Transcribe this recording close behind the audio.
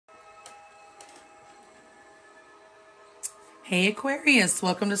Hey Aquarius,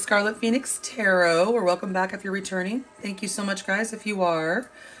 welcome to Scarlet Phoenix Tarot, or welcome back if you're returning. Thank you so much, guys, if you are.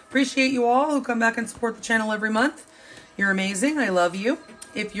 Appreciate you all who come back and support the channel every month. You're amazing. I love you.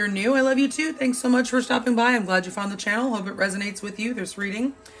 If you're new, I love you too. Thanks so much for stopping by. I'm glad you found the channel. Hope it resonates with you, this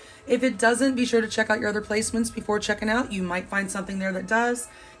reading. If it doesn't, be sure to check out your other placements before checking out. You might find something there that does.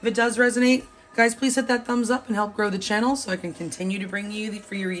 If it does resonate, guys, please hit that thumbs up and help grow the channel so I can continue to bring you the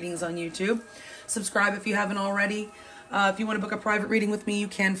free readings on YouTube. Subscribe if you haven't already. If you want to book a private reading with me, you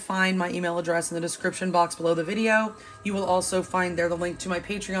can find my email address in the description box below the video. You will also find there the link to my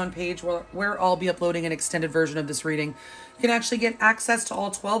Patreon page where I'll be uploading an extended version of this reading. You can actually get access to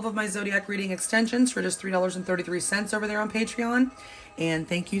all 12 of my zodiac reading extensions for just $3.33 over there on Patreon. And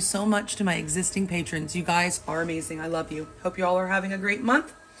thank you so much to my existing patrons. You guys are amazing. I love you. Hope you all are having a great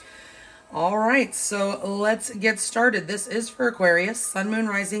month. All right, so let's get started. This is for Aquarius, Sun, Moon,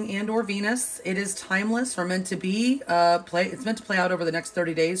 Rising, and or Venus. It is timeless or meant to be. It's meant to play out over the next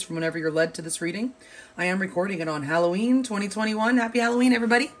 30 days from whenever you're led to this reading. I am recording it on Halloween 2021. Happy Halloween,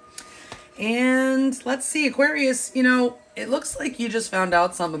 everybody. And let's see, Aquarius, you know, it looks like you just found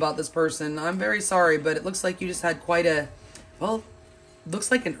out something about this person. I'm very sorry, but it looks like you just had quite a, well,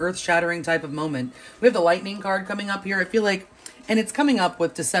 looks like an earth-shattering type of moment. We have the lightning card coming up here. I feel like, and it's coming up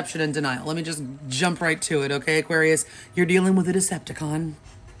with deception and denial. Let me just jump right to it, okay, Aquarius? You're dealing with a Decepticon,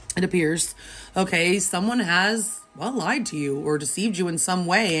 it appears. Okay, someone has, well, lied to you or deceived you in some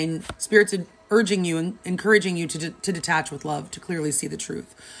way, and Spirit's urging you and encouraging you to detach with love, to clearly see the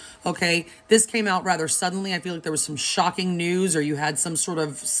truth. Okay, this came out rather suddenly. I feel like there was some shocking news or you had some sort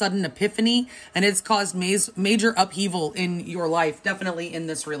of sudden epiphany, and it's caused major upheaval in your life, definitely in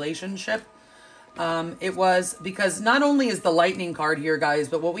this relationship. It was because not only is the lightning card here, guys,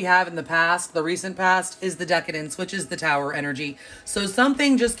 but what we have in the past, the recent past, is the decadence, which is the tower energy. So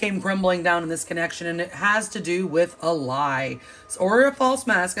something just came crumbling down in this connection, and it has to do with a lie or a false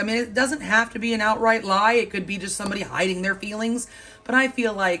mask. I mean, it doesn't have to be an outright lie. It could be just somebody hiding their feelings. But I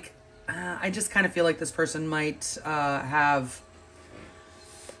feel like, I just kind of feel like this person might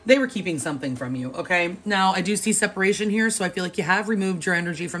they were keeping something from you, okay? Now, I do see separation here, so I feel like you have removed your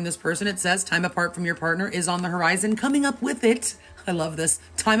energy from this person. It says time apart from your partner is on the horizon. Coming up with it, I love this,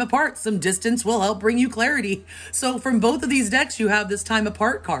 time apart. Some distance will help bring you clarity. So from both of these decks, you have this time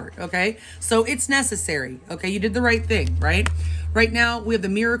apart card, okay? So it's necessary, okay? You did the right thing, right? Right now, we have the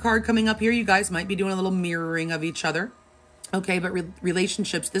mirror card coming up here. You guys might be doing a little mirroring of each other. Okay, but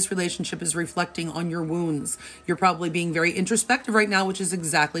relationships, this relationship is reflecting on your wounds. You're probably being very introspective right now, which is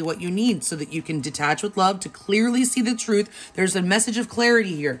exactly what you need so that you can detach with love to clearly see the truth. There's a message of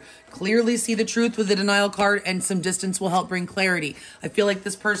clarity here. Clearly see the truth with the denial card, and some distance will help bring clarity. I feel like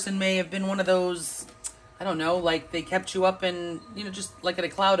this person may have been one of those, I don't know, like they kept you up in, you know, just like in a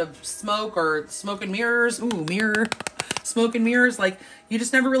cloud of smoke or smoke and mirrors. Ooh, mirror, smoke and mirrors. Like you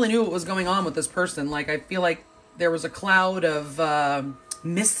just never really knew what was going on with this person. Like I feel like there was a cloud of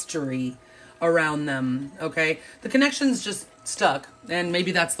mystery around them, okay? The connection's just stuck, and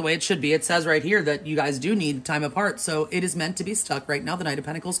maybe that's the way it should be. It says right here that you guys do need time apart, so it is meant to be stuck right now. The Knight of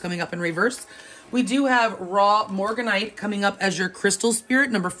Pentacles coming up in reverse. We do have Raw Morganite coming up as your crystal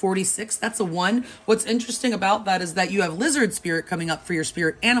spirit, number 46. That's a 1. What's interesting about that is that you have Lizard Spirit coming up for your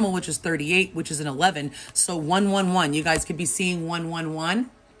spirit animal, which is 38, which is an 11. So 111. You guys could be seeing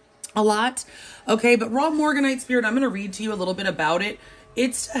 111 a lot. Okay, but Raw Morganite Spirit, I'm going to read to you a little bit about it.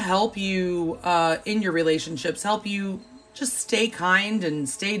 It's to help you in your relationships, help you just stay kind and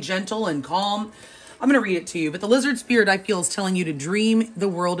stay gentle and calm. I'm going to read it to you, but the Lizard Spirit, I feel, is telling you to dream the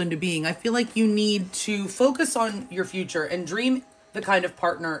world into being. I feel like you need to focus on your future and dream the kind of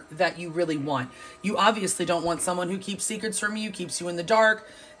partner that you really want. You obviously don't want someone who keeps secrets from you, keeps you in the dark,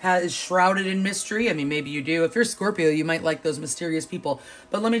 is shrouded in mystery. I mean, maybe you do. If you're Scorpio, you might like those mysterious people.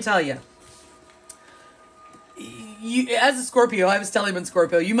 But let me tell you, as a Scorpio, I was telling him in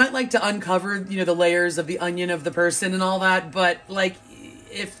Scorpio, you might like to uncover, you know, the layers of the onion of the person and all that. But like,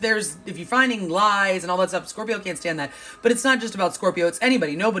 if you're finding lies and all that stuff, Scorpio can't stand that. But it's not just about Scorpio. It's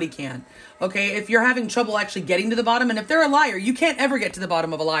anybody. Nobody can. Okay. If you're having trouble actually getting to the bottom, and if they're a liar, you can't ever get to the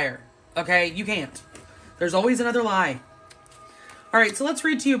bottom of a liar. Okay. You can't. There's always another lie. All right, so let's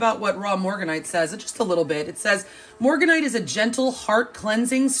read to you about what Raw Morganite says, just a little bit. It says, Morganite is a gentle,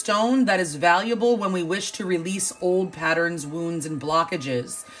 heart-cleansing stone that is valuable when we wish to release old patterns, wounds, and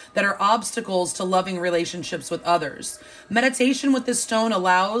blockages that are obstacles to loving relationships with others. Meditation with this stone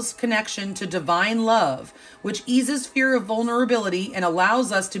allows connection to divine love, which eases fear of vulnerability and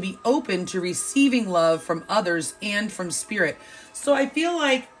allows us to be open to receiving love from others and from spirit. So I feel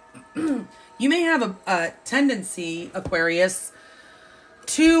like you may have a tendency, Aquarius,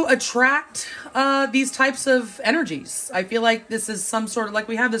 to attract these types of energies. I feel like this is some sort of, like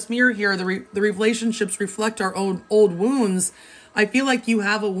we have this mirror here, the relationships reflect our own old wounds. I feel like you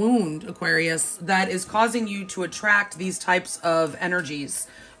have a wound, Aquarius, that is causing you to attract these types of energies.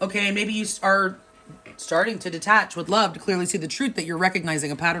 Okay, maybe you are starting to detach with love to clearly see the truth that you're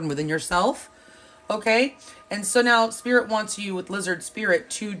recognizing a pattern within yourself. Okay, and so now Spirit wants you with Lizard Spirit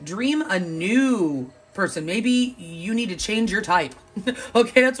to dream a new person. Maybe you need to change your type.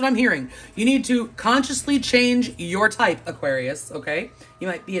 Okay, that's what I'm hearing. You need to consciously change your type, Aquarius. Okay, you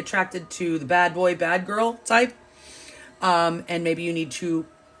might be attracted to the bad boy, bad girl type. And maybe you need to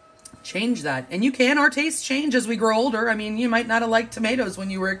change that. And you can. Our tastes change as we grow older. I mean, you might not have liked tomatoes when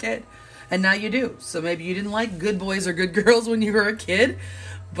you were a kid, and now you do. So maybe you didn't like good boys or good girls when you were a kid,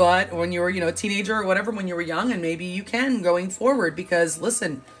 but when you were, a teenager or whatever, when you were young, and maybe you can going forward, because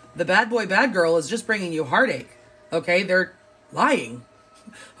listen, the bad boy, bad girl is just bringing you heartache. Okay, they're lying.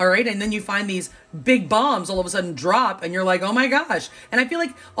 All right, and then you find these big bombs all of a sudden drop, and you're like, oh my gosh. And I feel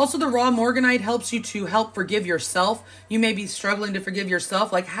like also the raw morganite helps you to help forgive yourself. You may be struggling to forgive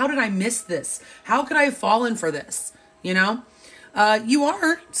yourself. Like, how did I miss this? How could I have fallen for this? You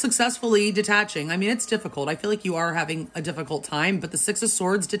are successfully detaching. I mean, it's difficult. I feel like you are having a difficult time, but the Six of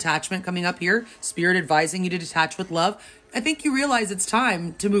Swords detachment coming up here, Spirit advising you to detach with love. I think you realize it's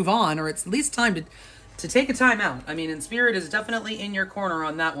time to move on, or it's at least time to take a time out. I mean, and Spirit is definitely in your corner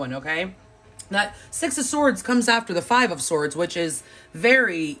on that one, okay? That Six of Swords comes after the Five of Swords, which is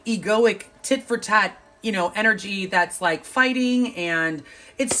very egoic, tit for tat, energy that's like fighting, and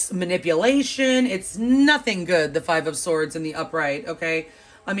it's manipulation. It's nothing good, the Five of Swords in the upright, okay?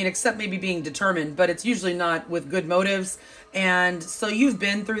 I mean, except maybe being determined, but it's usually not with good motives. And so you've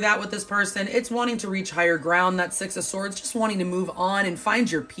been through that with this person. It's wanting to reach higher ground, that Six of Swords, just wanting to move on and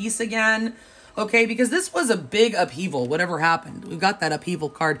find your peace again. Okay, because this was a big upheaval, whatever happened. We've got that upheaval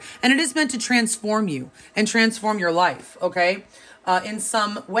card. And it is meant to transform you and transform your life, okay, in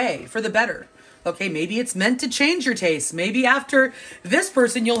some way for the better. Okay, maybe it's meant to change your taste. Maybe after this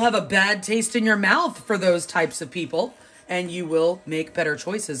person, you'll have a bad taste in your mouth for those types of people, and you will make better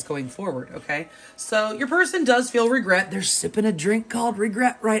choices going forward, okay? So your person does feel regret. They're sipping a drink called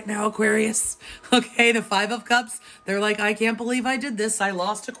regret right now, Aquarius. Okay, the Five of Cups, they're like, I can't believe I did this. I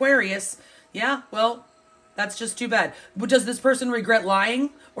lost Aquarius. Yeah, well, that's just too bad. But does this person regret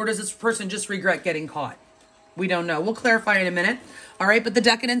lying, or does this person just regret getting caught? We don't know. We'll clarify in a minute. All right, but the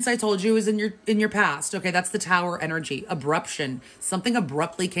decadence I told you is in your past. Okay, that's the Tower energy. Abruption. Something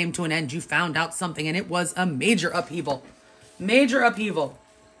abruptly came to an end. You found out something, and it was a major upheaval. Major upheaval.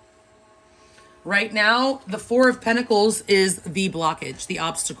 Right now, the Four of Pentacles is the blockage, the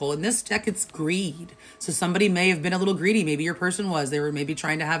obstacle. In this deck, it's greed. So somebody may have been a little greedy. Maybe your person was. They were maybe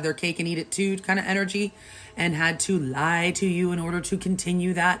trying to have their cake and eat it too kind of energy, and had to lie to you in order to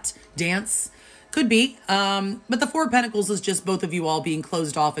continue that dance. Could be. But the Four of Pentacles is just both of you all being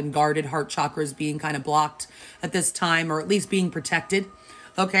closed off and guarded, heart chakras being kind of blocked at this time, or at least being protected.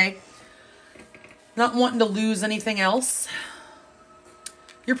 Okay. Not wanting to lose anything else.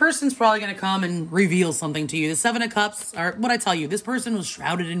 Your person's probably going to come and reveal something to you. The Seven of Cups, or what I tell you, this person was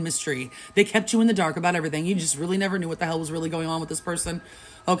shrouded in mystery. They kept you in the dark about everything. You just really never knew what the hell was really going on with this person.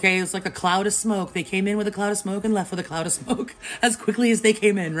 Okay, it's like a cloud of smoke. They came in with a cloud of smoke and left with a cloud of smoke as quickly as they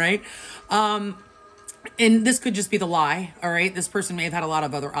came in, right? And this could just be the lie, all right? This person may have had a lot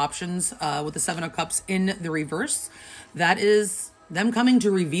of other options with the Seven of Cups in the reverse. That is them coming to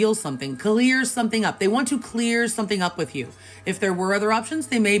reveal something, clear something up. They want to clear something up with you. If there were other options,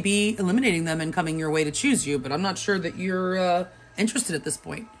 they may be eliminating them and coming your way to choose you, but I'm not sure that you're interested at this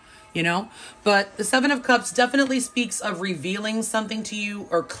point, But the Seven of Cups definitely speaks of revealing something to you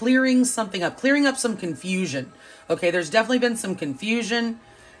or clearing something up, clearing up some confusion. Okay, there's definitely been some confusion,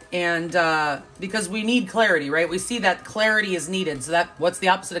 and because we need clarity, right? We see that clarity is needed. So what's the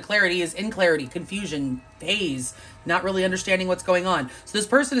opposite of clarity is inclarity, confusion, haze, not really understanding what's going on. So this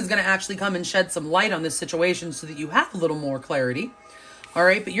person is going to actually come and shed some light on this situation so that you have a little more clarity. All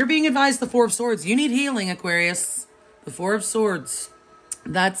right, but you're being advised the Four of Swords. You need healing, Aquarius. The Four of Swords.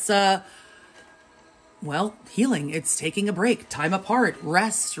 That's, healing. It's taking a break, time apart,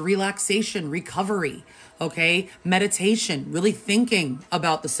 rest, relaxation, recovery, okay? Meditation, really thinking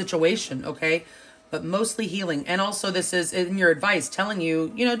about the situation, okay? But mostly healing. And also this is in your advice telling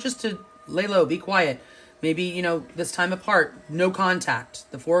you, just to lay low, be quiet. Maybe, this time apart, no contact.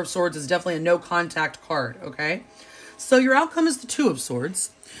 The Four of Swords is definitely a no contact card, okay? So your outcome is the Two of Swords,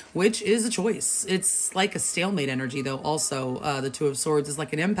 which is a choice. It's like a stalemate energy, though. Also, the Two of Swords is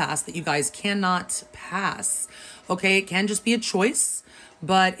like an impasse that you guys cannot pass, okay? It can just be a choice,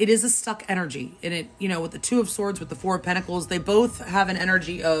 but it is a stuck energy. And it, with the Two of Swords, with the Four of Pentacles, they both have an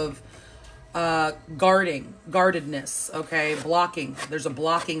energy of guardedness, okay? Blocking. There's a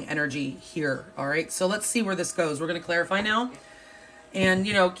blocking energy here, all right? So let's see where this goes. We're going to clarify now. And,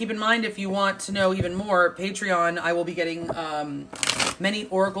 you know, keep in mind, if you want to know even more, Patreon, I will be getting many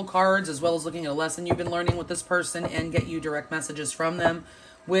oracle cards, as well as looking at a lesson you've been learning with this person and get you direct messages from them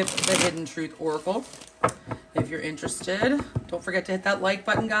with the Hidden Truth Oracle. If you're interested, don't forget to hit that like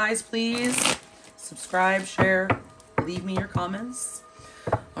button, guys, please. Subscribe, share, leave me your comments.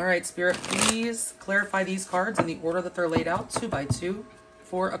 All right, Spirit, please clarify these cards in the order that they're laid out, 2 by 2,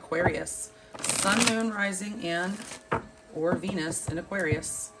 for Aquarius. Sun, Moon, Rising, and or Venus in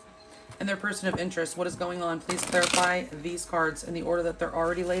Aquarius. And their person of interest, what is going on? Please clarify these cards in the order that they're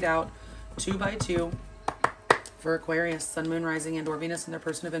already laid out, 2 by 2, for Aquarius, Sun, Moon, Rising, and or Venus, and their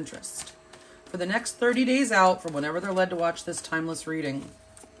person of interest. For the next 30 days out, from whenever they're led to watch this timeless reading.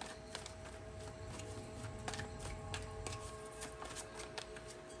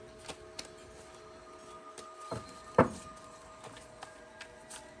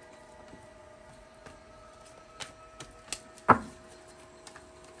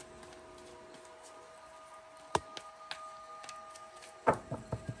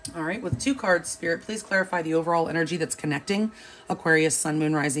 All right, with 2 cards, Spirit, please clarify the overall energy that's connecting Aquarius, Sun,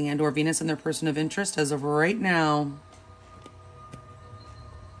 Moon, Rising, and or Venus and their person of interest as of right now.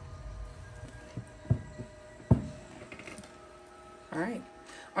 All right.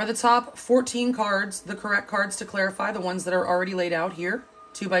 Are the top 14 cards the correct cards to clarify, the ones that are already laid out here,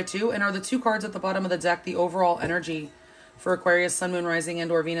 2 by 2? And are the 2 cards at the bottom of the deck the overall energy for Aquarius, Sun, Moon, Rising,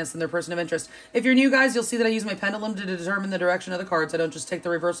 and or Venus and their person of interest? If you're new, guys, you'll see that I use my pendulum to determine the direction of the cards. I don't just take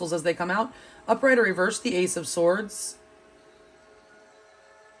the reversals as they come out. Upright or reverse, the Ace of Swords.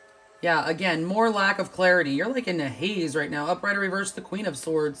 Yeah, again, more lack of clarity. You're like in a haze right now. Upright or reverse, the Queen of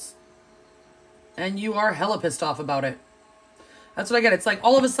Swords. And you are hella pissed off about it. That's what I get. It's like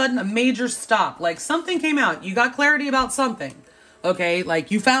all of a sudden a major stop. Like something came out. You got clarity about something. Okay,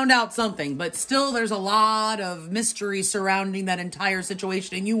 like you found out something, but still there's a lot of mystery surrounding that entire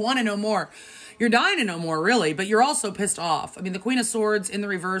situation and you want to know more. You're dying to know more, really, but you're also pissed off. I mean, the Queen of Swords in the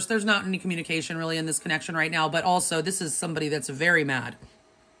reverse, there's not any communication really in this connection right now, but also this is somebody that's very mad.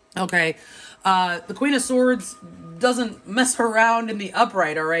 Okay, the Queen of Swords doesn't mess around in the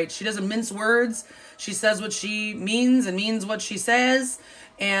upright, all right? She doesn't mince words. She says what she means and means what she says.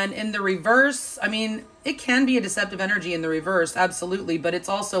 And in the reverse, I mean, it can be a deceptive energy in the reverse, absolutely. But it's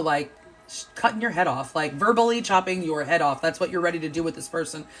also like cutting your head off, like verbally chopping your head off. That's what you're ready to do with this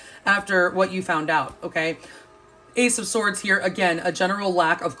person after what you found out, okay? Ace of Swords here, again, a general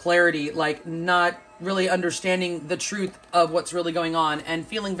lack of clarity, like not really understanding the truth of what's really going on and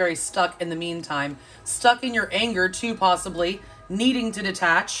feeling very stuck in the meantime. Stuck in your anger too, possibly, needing to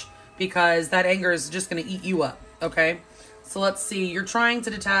detach because that anger is just going to eat you up, okay? So let's see, you're trying to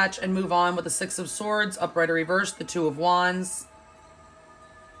detach and move on with the 6 of Swords, upright or reverse, the 2 of Wands.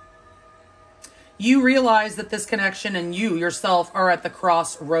 You realize that this connection and you yourself are at the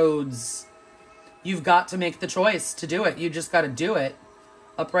crossroads. You've got to make the choice to do it. You just got to do it.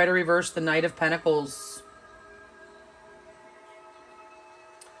 Upright or reverse, the Knight of Pentacles.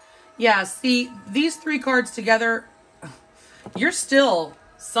 Yeah, see, these 3 cards together, you're still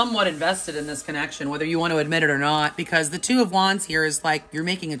somewhat invested in this connection, whether you want to admit it or not, because the 2 of Wands here is like you're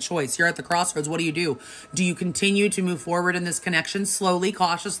making a choice. You're at the crossroads. What do? Do you continue to move forward in this connection slowly,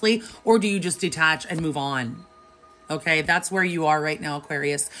 cautiously, or do you just detach and move on? Okay, that's where you are right now,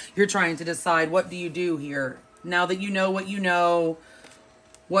 Aquarius. You're trying to decide, what do you do here? Now that you know what you know,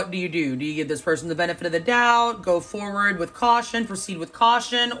 what do you do? Do you give this person the benefit of the doubt, go forward with caution, proceed with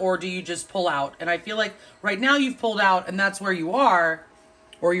caution, or do you just pull out? And I feel like right now you've pulled out and that's where you are,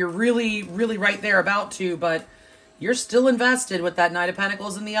 or you're really, really right there about to, but you're still invested with that Knight of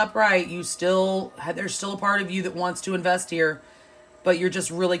Pentacles in the upright. There's still a part of you that wants to invest here, but you're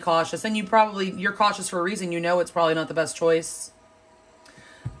just really cautious. And you're cautious for a reason. You know it's probably not the best choice.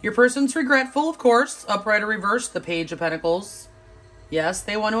 Your person's regretful, of course. Upright or reverse, the Page of Pentacles. Yes,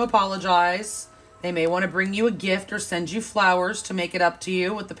 they want to apologize. They may want to bring you a gift or send you flowers to make it up to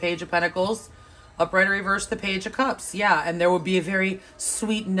you with the Page of Pentacles. Upright or reverse, the Page of Cups. Yeah, and there will be a very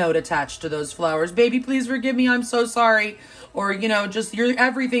sweet note attached to those flowers. Baby, please forgive me. I'm so sorry. Or, you know, just you're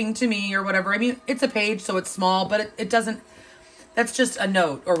everything to me or whatever. I mean, it's a page, so it's small, but it doesn't, that's just a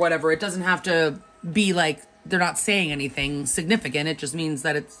note or whatever. It doesn't have to be like they're not saying anything significant. It just means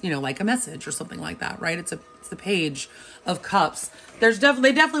that it's, you know, like a message or something like that, right? It's the Page of Cups. They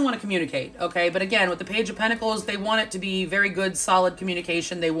definitely want to communicate, okay? But again, with the Page of Pentacles, they want it to be very good, solid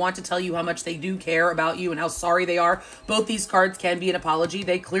communication. They want to tell you how much they do care about you and how sorry they are. Both these cards can be an apology.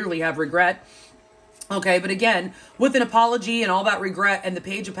 They clearly have regret. Okay, but again, with an apology and all that regret and the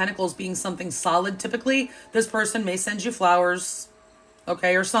Page of Pentacles being something solid, typically, this person may send you flowers,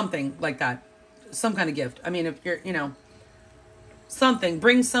 okay, or something like that. Some kind of gift. I mean, if you're, you know, something,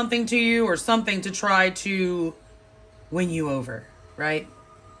 bring something to you or something to try to win you over, right?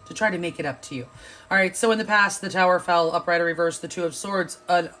 To try to make it up to you. All right, so in the past, the Tower fell, upright or reverse, the Two of Swords,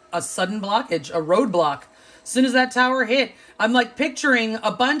 a sudden blockage, a roadblock. As soon as that tower hit, I'm like picturing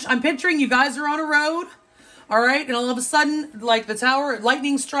I'm picturing you guys are on a road, all right? And all of a sudden, like the tower,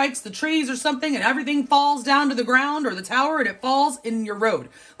 lightning strikes the trees or something and everything falls down to the ground or the tower and it falls in your road.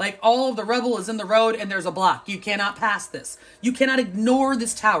 Like all of the rubble is in the road and there's a block. You cannot pass this. You cannot ignore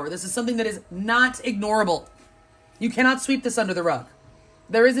this tower. This is something that is not ignorable. You cannot sweep this under the rug.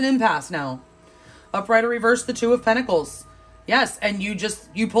 There is an impasse now. Upright or reverse, the Two of Pentacles. Yes, and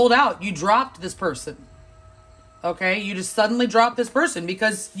you pulled out. You dropped this person. Okay, you just suddenly dropped this person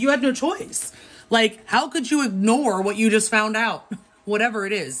because you had no choice. Like, how could you ignore what you just found out? Whatever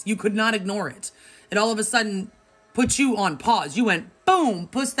it is, you could not ignore it. It all of a sudden put you on pause. You went, boom,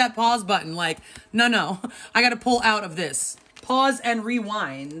 push that pause button. Like, no, I got to pull out of this. Pause and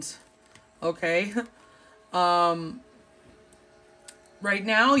rewind. Okay. Right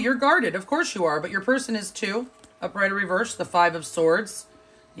now, you're guarded. Of course you are, but your person is too. Upright or reverse, the Five of Swords.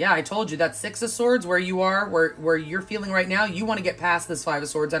 Yeah, I told you that Six of Swords, where you are, where you're feeling right now, you want to get past this Five of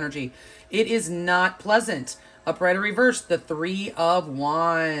Swords energy. It is not pleasant. Upright or reverse, the Three of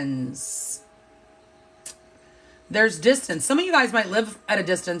Wands. There's distance. Some of you guys might live at a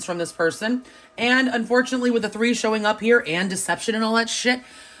distance from this person. And unfortunately, with the three showing up here and deception and all that shit,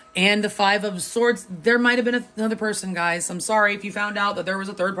 and the Five of Swords, there might have been another person, guys. I'm sorry if you found out that there was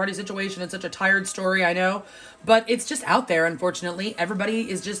a third-party situation. It's such a tired story, I know. But it's just out there, unfortunately.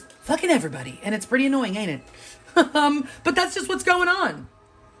 Everybody is just fucking everybody. And it's pretty annoying, ain't it? But that's just what's going on.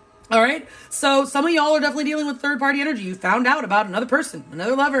 All right? So some of y'all are definitely dealing with third-party energy. You found out about another person,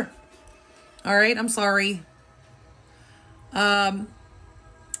 another lover. All right? I'm sorry.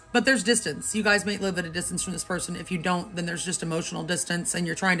 But there's distance. You guys may live at a distance from this person. If you don't, then there's just emotional distance and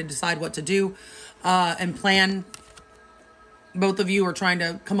you're trying to decide what to do and plan. Both of you are trying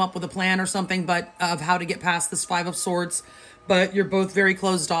to come up with a plan or something, but of how to get past this Five of Swords. But you're both very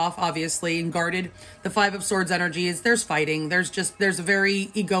closed off, obviously, and guarded. The Five of Swords energy is there's fighting. There's a very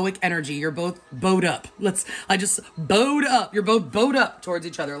egoic energy. You're both bowed up. Bowed up. You're both bowed up towards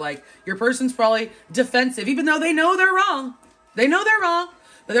each other. Like your person's probably defensive, even though they know they're wrong. They know they're wrong.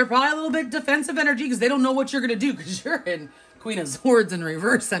 But they're probably a little bit defensive energy because they don't know what you're going to do because you're in Queen of Swords in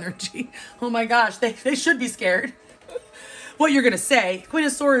reverse energy. Oh my gosh, they should be scared. What you're going to say. Queen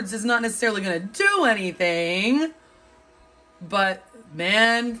of Swords is not necessarily going to do anything. But,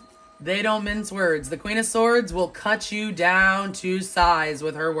 man, they don't mince words. The Queen of Swords will cut you down to size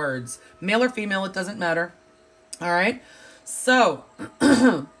with her words. Male or female, it doesn't matter. All right? So...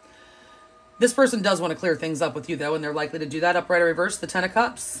 This person does want to clear things up with you, though, and they're likely to do that. Upright or reverse, the Ten of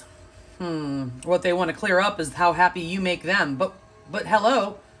Cups. What they want to clear up is how happy you make them. But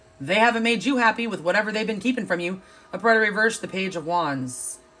hello, they haven't made you happy with whatever they've been keeping from you. Upright or reverse, the Page of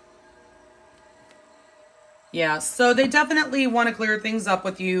Wands. Yeah, so they definitely want to clear things up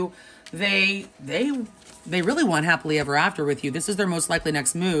with you. They really want happily ever after with you. This is their most likely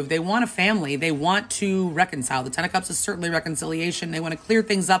next move. They want a family. They want to reconcile. The Ten of Cups is certainly reconciliation. They want to clear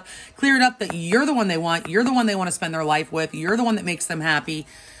things up, clear it up that you're the one they want. You're the one they want to spend their life with. You're the one that makes them happy.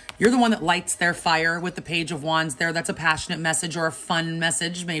 You're the one that lights their fire with the Page of Wands there. That's a passionate message or a fun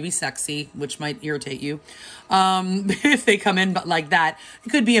message, maybe sexy, which might irritate you. If they come in but like that. It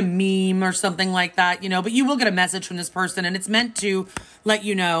could be a meme or something like that, you know, but you will get a message from this person and it's meant to let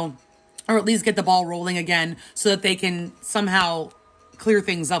you know, or at least get the ball rolling again so that they can somehow clear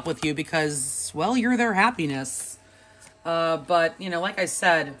things up with you because, well, you're their happiness. But, you know, like I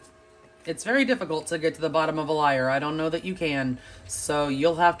said, it's very difficult to get to the bottom of a liar. I don't know that you can. So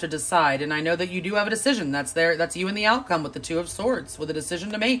you'll have to decide. And I know that you do have a decision. That's you and the outcome with the Two of Swords, with a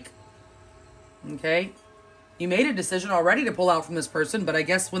decision to make. Okay? You made a decision already to pull out from this person, but I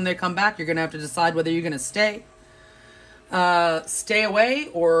guess when they come back, you're going to have to decide whether you're going to stay away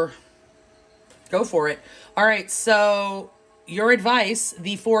or go for it. All right, so your advice,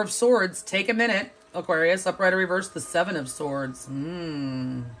 the Four of Swords, take a minute. Aquarius, upright or reverse, the Seven of Swords.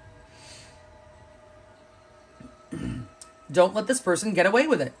 Don't let this person get away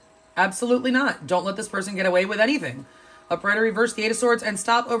with it. Absolutely not. Don't let this person get away with anything. Upright or reverse, the Eight of Swords, and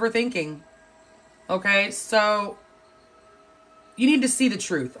stop overthinking. Okay, so you need to see the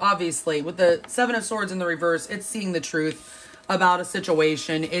truth, obviously. With the Seven of Swords in the reverse, it's seeing the truth about a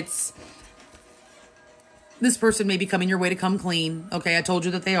situation. It's This person may be coming your way to come clean. Okay, I told you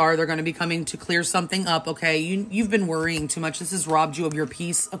that they are. They're going to be coming to clear something up. Okay, you've been worrying too much. This has robbed you of your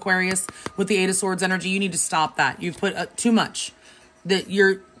peace, Aquarius. With the Eight of Swords energy, you need to stop that. You've put too much.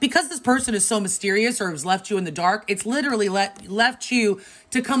 Because this person is so mysterious or has left you in the dark, it's literally left you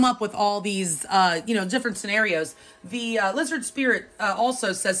to come up with all these, different scenarios. The lizard spirit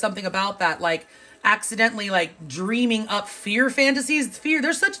also says something about that, like accidentally like dreaming up fear fantasies.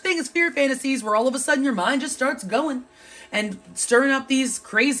 There's such a thing as fear fantasies where all of a sudden your mind just starts going and stirring up these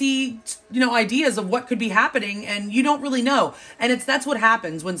crazy, ideas of what could be happening, and you don't really know. And that's what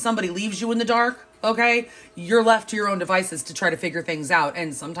happens when somebody leaves you in the dark. Okay, you're left to your own devices to try to figure things out.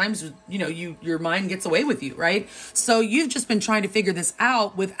 And sometimes, your mind gets away with you, right? So you've just been trying to figure this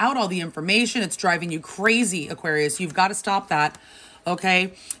out without all the information. It's driving you crazy, Aquarius. You've got to stop that.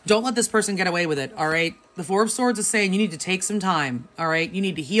 Okay, don't let this person get away with it. All right, the Four of Swords is saying you need to take some time. All right, you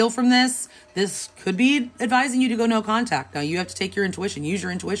need to heal from this. This could be advising you to go no contact. Now you have to take your intuition, use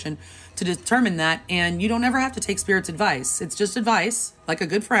your intuition to determine that. And you don't ever have to take Spirit's advice. It's just advice, like a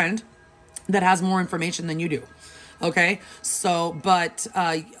good friend that has more information than you do. Okay, so, but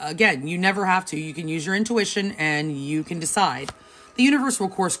again, you never have to. You can use your intuition and you can decide. The universe will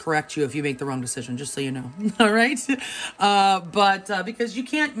course correct you if you make the wrong decision, just so you know. All right, but because you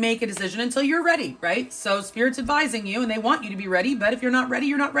can't make a decision until you're ready, right? So Spirit's advising you and they want you to be ready, but if you're not ready,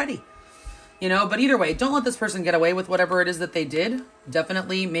 you're not ready. But either way, don't let this person get away with whatever it is that they did.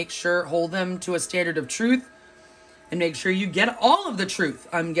 Definitely hold them to a standard of truth. And make sure you get all of the truth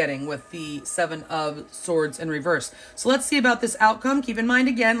I'm getting with the Seven of Swords in reverse. So let's see about this outcome. Keep in mind,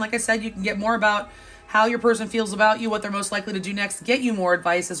 again, like I said, you can get more about how your person feels about you, what they're most likely to do next, get you more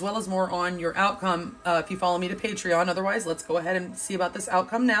advice, as well as more on your outcome if you follow me to Patreon. Otherwise, let's go ahead and see about this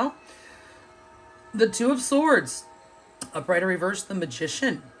outcome now. The Two of Swords. Upright or reverse, the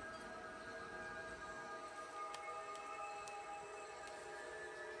Magician.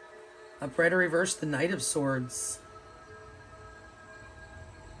 Upright or reverse, the Knight of Swords.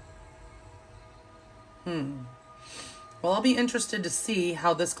 Well, I'll be interested to see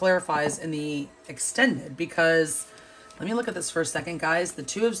how this clarifies in the extended, because let me look at this for a second, guys. The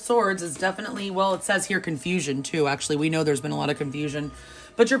Two of Swords is definitely, well, it says here confusion too. Actually, we know there's been a lot of confusion,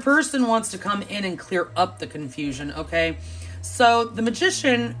 but your person wants to come in and clear up the confusion. Okay, so the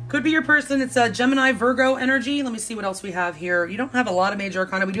Magician could be your person. It's a Gemini, Virgo energy. Let me see what else we have here. You don't have a lot of major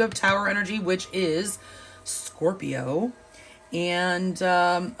arcana. We do have Tower energy, which is Scorpio. And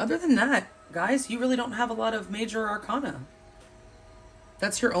other than that, guys, you really don't have a lot of major arcana.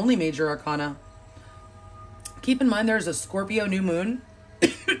 That's your only major arcana. Keep in mind there's a Scorpio new moon,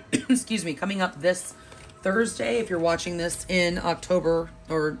 excuse me, coming up this Thursday if you're watching this in October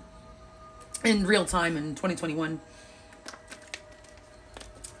or in real time in 2021.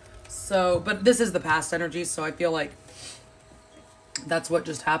 So, but this is the past energy, so I feel like that's what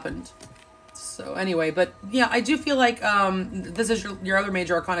just happened. So anyway, but yeah, I do feel like this is your other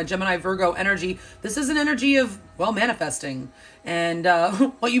major arcana, Gemini, Virgo energy. This is an energy of, well, manifesting. And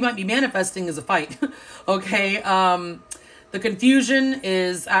what you might be manifesting is a fight. Okay. The confusion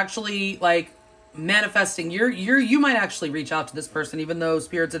is actually like manifesting. You might actually reach out to this person, even though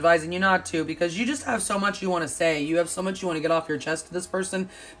Spirit's advising you not to, because you just have so much you want to say. You have so much you want to get off your chest to this person.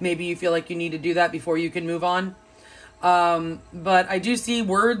 Maybe you feel like you need to do that before you can move on. But I do see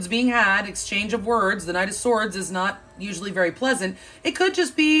words being had, exchange of words. The Knight of Swords is not usually very pleasant. It could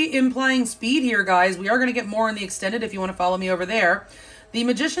just be implying speed here, guys. We are going to get more in the extended if you want to follow me over there. The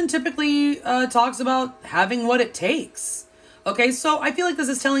Magician typically talks about having what it takes. Okay, so I feel like this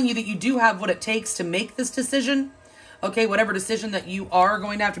is telling you that you do have what it takes to make this decision. Okay, whatever decision that you are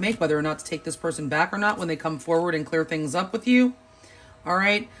going to have to make, whether or not to take this person back or not when they come forward and clear things up with you. All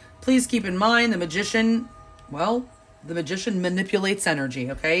right, please keep in mind the Magician, well, the Magician manipulates energy,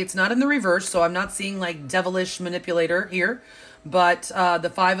 okay? It's not in the reverse, so I'm not seeing like devilish manipulator here. But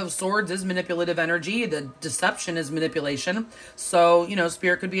the Five of Swords is manipulative energy. The deception is manipulation. So,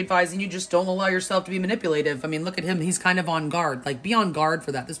 Spirit could be advising you, just don't allow yourself to be manipulative. I mean, look at him. He's kind of on guard. Like, be on guard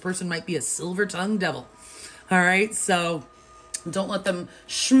for that. This person might be a silver-tongued devil. All right? So, don't let them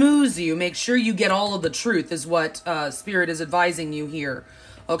schmooze you. Make sure you get all of the truth is what Spirit is advising you here.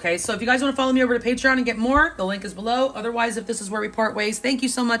 Okay, so if you guys want to follow me over to Patreon and get more, the link is below. Otherwise, if this is where we part ways, thank you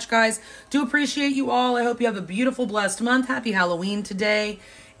so much, guys. Do appreciate you all. I hope you have a beautiful, blessed month. Happy Halloween today.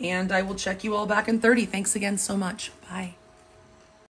 And I will check you all back in 30. Thanks again so much. Bye.